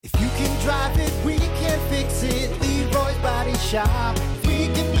drive it, we can fix it. Leroy's Body Shop. We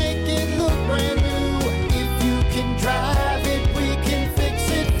can make it look brand new. If you can drive it, we can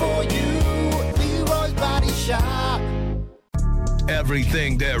fix it for you. Leroy's Body Shop.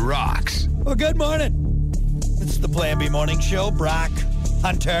 Everything that rocks. Well, good morning. It's the Plan B Morning Show. Brock,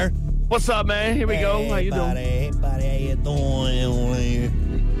 Hunter. What's up, man? Here we go. How you doing? Hey, buddy. How you doing?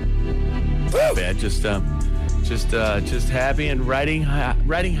 Not bad. Just happy and riding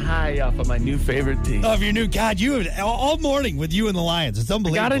high off of my new favorite team. Oh, if your new God, you have all morning with you and the Lions. It's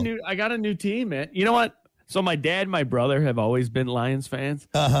unbelievable. I got a new team, man. You know what? So my dad and my brother have always been Lions fans.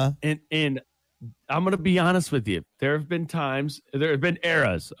 Uh-huh. And I'm going to be honest with you. There have been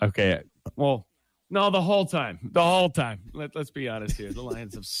eras. Okay. Well, no, the whole time. Let's be honest here. The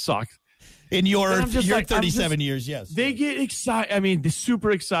Lions have sucked. In your 37 years, yes. They get excited. I mean, they're super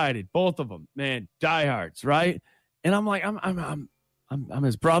excited. Both of them, man, diehards, right? And I'm like, I'm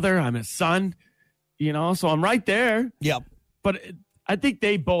his brother. I'm his son, so I'm right there. Yep. But I think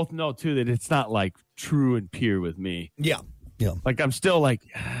they both know, too, that it's not, like, true and pure with me. Yeah. Yeah. Like, I'm still like,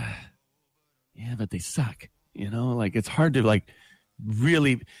 yeah, but they suck. Like, it's hard to, like,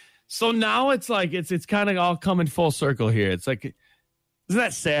 really. So now it's like, it's kind of all coming full circle here. It's like, isn't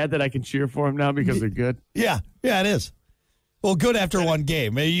that sad that I can cheer for them now because they're good? Yeah. Yeah, it is. Well, good after one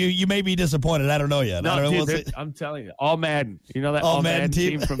game. You may be disappointed. I don't know yet. No, I don't know. Dude, I'm telling you, all Madden. You know that all Madden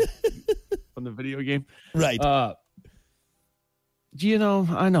team from the video game? Right. I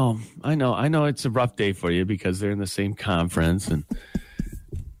know it's a rough day for you because they're in the same conference and,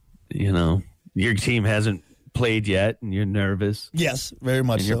 your team hasn't played yet and you're nervous. Yes, very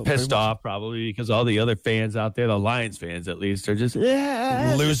much and you're so. Pissed off probably because all the other fans out there, the Lions fans at least, are just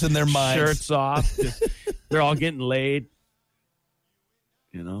losing their minds. Shirts off. They're all getting laid.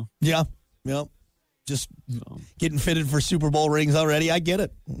 Yeah. Yep. Just getting fitted for Super Bowl rings already. I get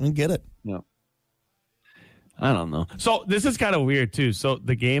it. Yeah. I don't know. So this is kind of weird too. So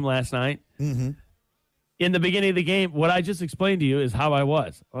the game last night, in the beginning of the game, what I just explained to you is how I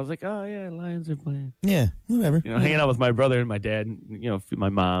was. I was like, oh yeah, Lions are playing. Yeah, whatever. Hanging out with my brother and my dad and, my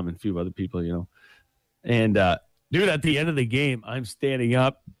mom and a few other people, And, dude, at the end of the game, I'm standing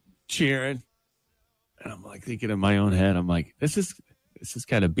up cheering. And I'm like thinking in my own head, I'm like, this is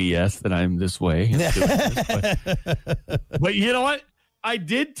kind of BS that I'm this way. But you know what? I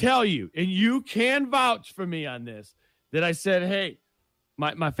did tell you, and you can vouch for me on this, that I said, hey,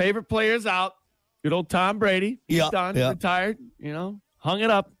 my favorite player's out. Good old Tom Brady. He's done, retired, hung it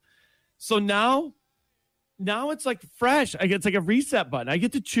up. So now it's like fresh. It's like a reset button. I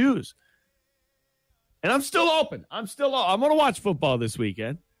get to choose. And I'm still open. I'm going to watch football this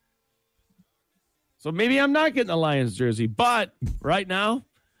weekend. So maybe I'm not getting a Lions jersey, but right now,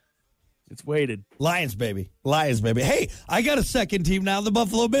 it's weighted. Lions, baby. Hey, I got a second team now, the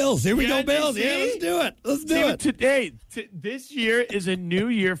Buffalo Bills. Here we go, Bills. Yeah, let's do it. Let's do it. Today, this year is a new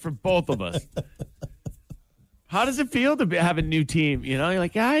year for both of us. How does it feel to have a new team? You're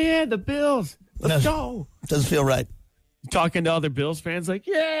like, yeah, the Bills. Let's go. Doesn't feel right. Talking to other Bills fans like,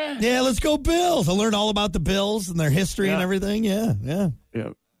 yeah. Yeah, let's go Bills. I learned all about the Bills and their history and everything. Yeah.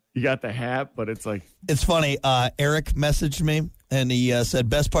 You got the hat, but it's like. It's funny. Eric messaged me. And he said,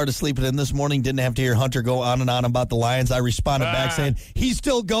 best part of sleeping in this morning, didn't have to hear Hunter go on and on about the Lions. I responded back saying, he's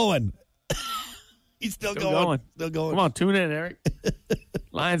still going. He's still going. Still going. Come on, tune in, Eric.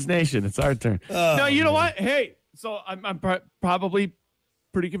 Lions Nation, it's our turn. No, you know what? Hey, so I'm probably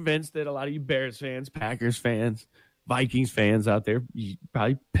pretty convinced that a lot of you Bears fans, Packers fans, Vikings fans out there, you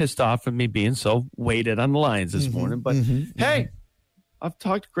probably pissed off at me being so weighted on the Lions this morning. But, hey, I've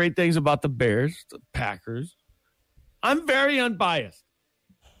talked great things about the Bears, the Packers. I'm very unbiased.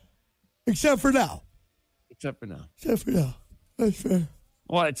 Except for now. Except for now. That's fair.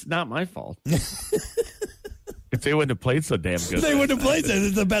 Well, it's not my fault. If they wouldn't have played so damn good. They wouldn't have played so.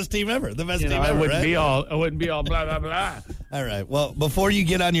 It's the best team ever. The best team ever, I wouldn't be all blah, blah, blah. All right. Well, before you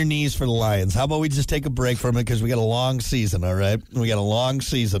get on your knees for the Lions, how about we just take a break from it because we got a long season, all right? We got a long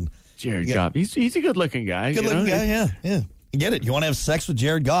season. Jared Goff. He's a good-looking guy. Good-looking guy, yeah. You get it. You want to have sex with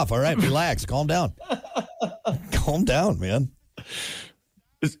Jared Goff. All right, relax. Calm down. Calm down, man.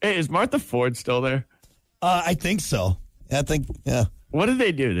 Is Martha Ford still there? I think so. Yeah. What did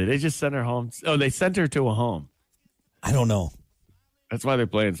they do? Did they just send her home? Oh, they sent her to a home. I don't know. That's why they're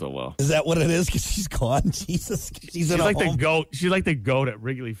playing so well. Is that what it is? Because she's gone? Jesus. She's like home. The goat. She's like the goat at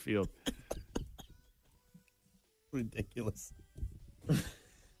Wrigley Field. Ridiculous.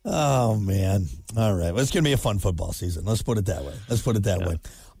 Oh, man. All right. Well, it's going to be a fun football season. Let's put it that way.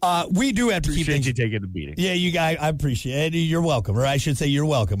 We do have to keep things. You taking the beating. Yeah, you guys, I appreciate it. You're welcome, or I should say you're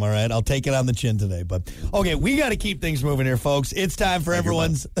welcome, all right? I'll take it on the chin today. But, okay, we got to keep things moving here, folks. It's time for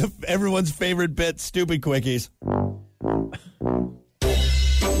everyone's favorite bit, Stupid Quickies.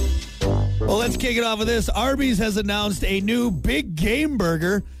 Well, let's kick it off with this. Arby's has announced a new big game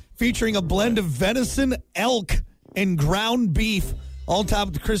burger featuring a blend of venison, elk, and ground beef, all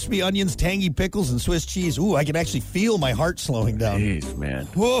topped with crispy onions, tangy pickles, and Swiss cheese. Ooh, I can actually feel my heart slowing down. Jeez, man.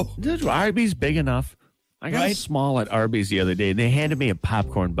 Whoa. Is Arby's big enough? I got a small at Arby's the other day, and they handed me a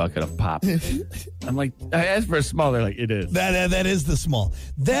popcorn bucket of pop. I'm like, I asked for a small. They're like, it is. That is the small.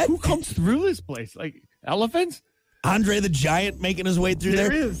 Who comes through this place? Like, elephants? Andre the Giant making his way through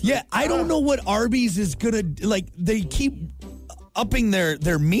there. Is. Yeah, I don't know what Arby's is going to, like, they keep upping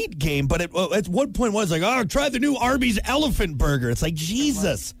their meat game, but at one point was like, oh, try the new Arby's elephant burger. It's like,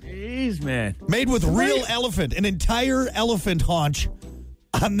 Jesus. Jeez, man. Made with real elephant, an entire elephant haunch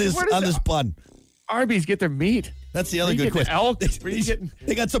on this bun. Arby's get their meat. That's the other good question. Elk?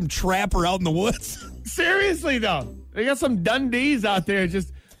 They got some trapper out in the woods. Seriously, though. They got some Dundees out there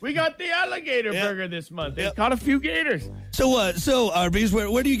just... We got the alligator burger this month. They caught a few gators. So Arby's,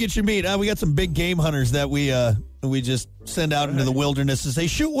 where do you get your meat? We got some big game hunters that we just send out into the wilderness and say,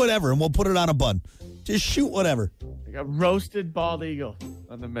 shoot whatever, and we'll put it on a bun. Just shoot whatever. We got roasted bald eagle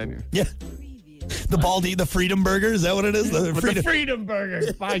on the menu. Yeah. The Freedom Burger, is that what it is? The Freedom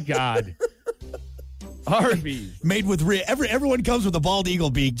Burger. My God. Arby's. Made with everyone comes with a bald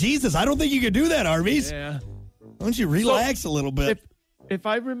eagle beak. Jesus, I don't think you can do that, Arby's. Yeah. Why don't you relax a little bit? If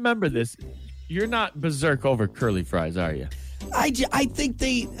I remember this, you're not berserk over curly fries, are you? I think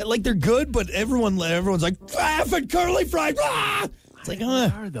they're good, but everyone's like, effing curly fries. Ah! It's like, they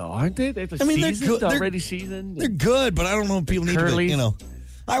are though, aren't they? They're good. Already seasoned. They're good, but I don't know if people need to,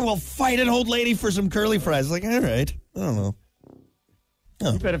 I will fight an old lady for some curly fries. Like, all right, I don't know.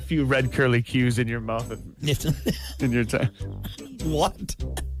 Oh. You've had a few red curly Q's in your mouth in your time. What?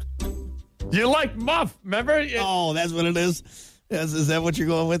 You like muff, remember? Oh, that's what it is. Is that what you're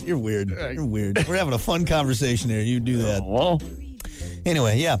going with? You're weird. You're weird. We're having a fun conversation here. You do that. Well,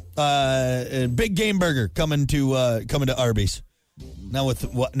 anyway, yeah. Big game burger coming to Arby's. Now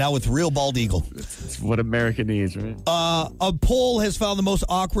with real bald eagle. It's what America needs, right? A poll has found the most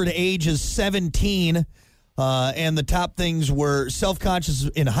awkward age is 17. And the top things were self-conscious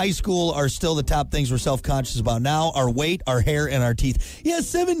in high school are still the top things we're self-conscious about now. Our weight, our hair, and our teeth. Yeah,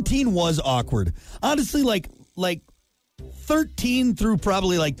 17 was awkward. Honestly, like 13 through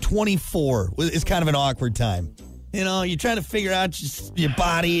probably like 24 is kind of an awkward time. You know, you're trying to figure out your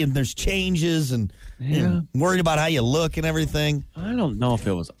body, and there's changes, and worried about how you look and everything. I don't know if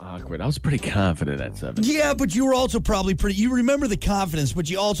it was awkward. I was pretty confident at 17. Yeah, but you were also probably you remember the confidence, but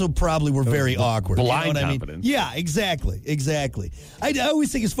you also probably were very awkward. Blind confidence. Yeah, exactly. I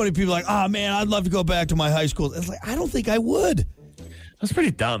always think it's funny, people are like, oh, man, I'd love to go back to my high school. It's like, I don't think I would. That's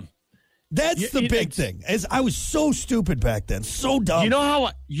pretty dumb. That's the big thing. I was so stupid back then. So dumb. You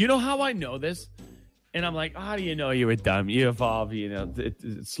know how I know this? And I'm like, how do you know you were dumb? You evolve,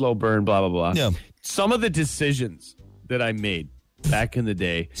 it's slow burn, blah, blah, blah. Yeah. Some of the decisions that I made back in the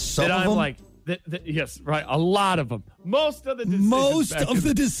day, yes, right, a lot of them. Most of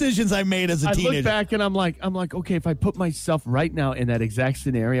the decisions I made as a teenager. I look back and I'm like, okay, if I put myself right now in that exact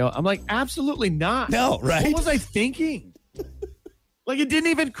scenario, I'm like, absolutely not. No, right? What was I thinking? Like, it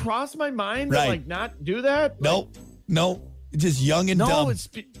didn't even cross my mind to not do that. No. Just young and dumb. No, it's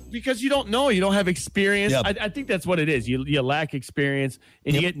because you don't know. You don't have experience. Yep. I think that's what it is. You lack experience,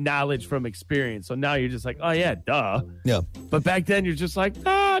 and you get knowledge from experience. So now you're just like, oh, yeah, duh. Yeah. But back then, you're just like,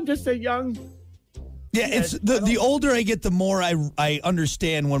 I'm just a young... Yeah, it's the older I get, the more I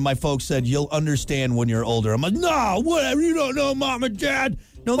understand when my folks said, you'll understand when you're older. I'm like, no, whatever. You don't know, Mom and Dad.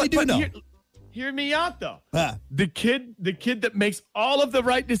 No, they do know. Hear me out, though. The kid that makes all of the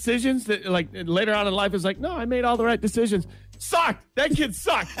right decisions, that like later on in life is like, no, I made all the right decisions. Sucked. That kid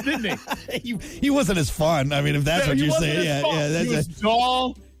sucked, didn't he? He wasn't as fun. I mean, if that's what you're saying, That's he was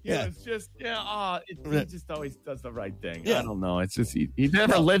dull. Yeah, it's just he just always does the right thing. Yeah. I don't know. It's just he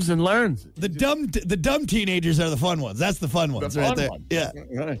never lives and learns. The dumb teenagers are the fun ones. That's the fun ones right there. Yeah,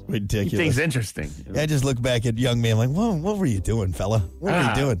 right. Ridiculous. He thinks interesting. I just look back at young me. I'm like, whoa, what were you doing, fella? What were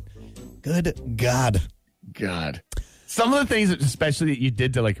you doing? Good God. Some of the things, especially that you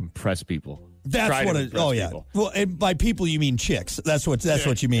did to like impress people. That's what it. Oh yeah. People. Well, and by people you mean chicks. That's what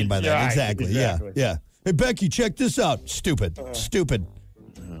you mean by that. Right. Exactly. Yeah. Hey Becky, check this out. Stupid.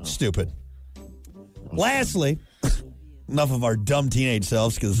 Lastly, enough of our dumb teenage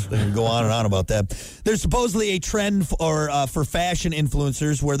selves because they can go on and on about that. There's supposedly a trend for fashion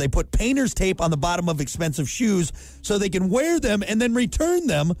influencers where they put painter's tape on the bottom of expensive shoes so they can wear them and then return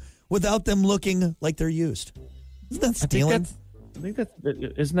them without them looking like they're used. Isn't that stealing?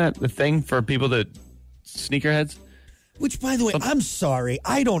 Isn't that the thing for people that sneakerheads? Which, by the way, I'm sorry.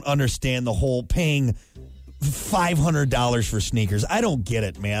 I don't understand the whole paying $500 for sneakers. I don't get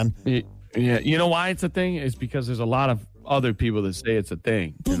it, man. Yeah, you know why it's a thing? It's because there's a lot of other people that say it's a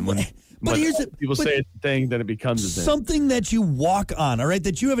thing. And when people say it's a thing, then it becomes a thing. Something that you walk on, all right?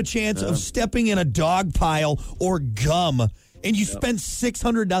 That you have a chance of stepping in a dog pile or gum, and you spend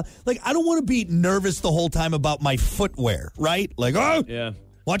 $600. Like, I don't want to be nervous the whole time about my footwear, right? Like,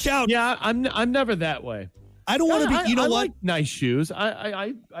 watch out. Yeah, I'm never that way. I don't want to be. You know I what? Like nice shoes.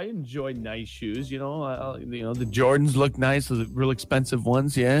 I enjoy nice shoes. You know, the Jordans look nice. The real expensive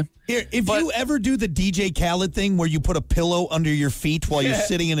ones. Yeah. Here, if you ever do the DJ Khaled thing where you put a pillow under your feet while you're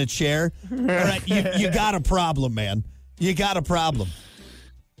sitting in a chair, all right, you got a problem, man. You got a problem.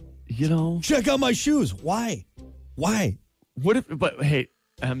 You know, check out my shoes. Why? What if? But hey,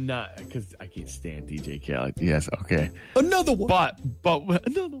 I'm not, because I can't stand DJ Khaled. Yes, okay. Another one. But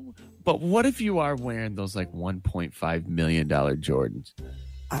another one. But what if you are wearing those like $1.5 million Jordans?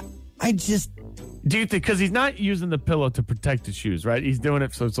 I just... Do you think, because he's not using the pillow to protect his shoes, right? He's doing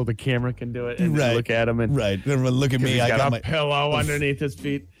it so the camera can do it and look at him. And, right. Look at me. I got a pillow underneath his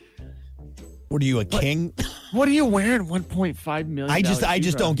feet. What are you, a king? What are you wearing $1.5 million? I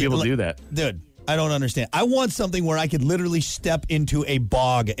just don't get people do that. Dude, I don't understand. I want something where I could literally step into a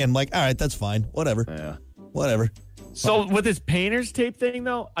bog and like, all right, that's fine. Whatever. Yeah. Whatever. So with this painter's tape thing,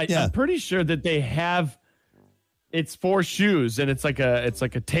 though, I'm pretty sure that they have it's for shoes, and it's like a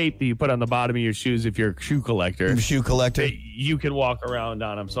tape that you put on the bottom of your shoes if you're a shoe collector. You can walk around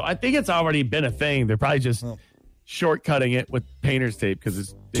on them. So I think it's already been a thing. They're probably just shortcutting it with painter's tape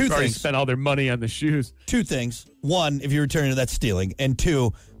because they've already spent all their money on the shoes. Two things. One, if you're returning it, that's stealing. And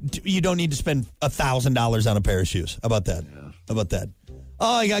two, you don't need to spend $1,000 on a pair of shoes. How about that? Yeah. How about that?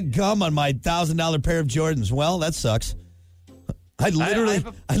 Oh, I got gum on my $1,000 pair of Jordans. Well, that sucks. I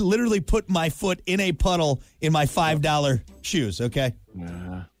literally put my foot in a puddle in my $5 shoes. Okay.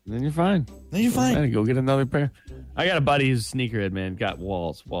 Then you're fine. Go get another pair. I got a buddy who's a sneakerhead, man. Got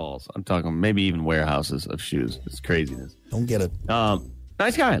walls. I'm talking maybe even warehouses of shoes. It's craziness. Don't get it.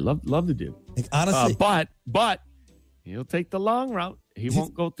 Nice guy. Love the dude. Honestly, but he'll take the long route. He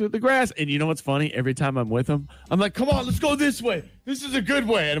won't go through the grass. And you know what's funny? Every time I'm with him, I'm like, come on, let's go this way. This is a good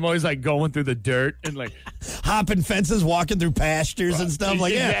way. And I'm always like going through the dirt and like hopping fences, walking through pastures and stuff.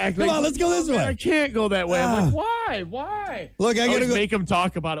 Like, exactly. Come on, let's go this way. I can't go that way. I'm like, why? Look, I gotta make him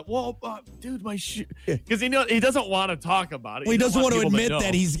talk about it. Well, dude, my shoe. Because he doesn't want to talk about it. Well, he doesn't want to admit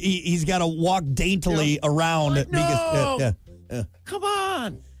that he's got to walk daintily around. Like, no. Come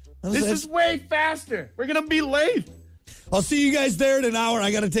on. This is way faster. We're going to be late. I'll see you guys there in an hour.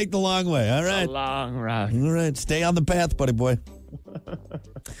 I got to take the long way. All right. A long ride. All right. Stay on the path, buddy boy.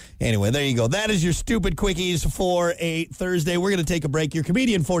 Anyway, there you go. That is your stupid quickies for a Thursday. We're going to take a break. Your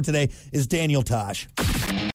comedian for today is Daniel Tosh.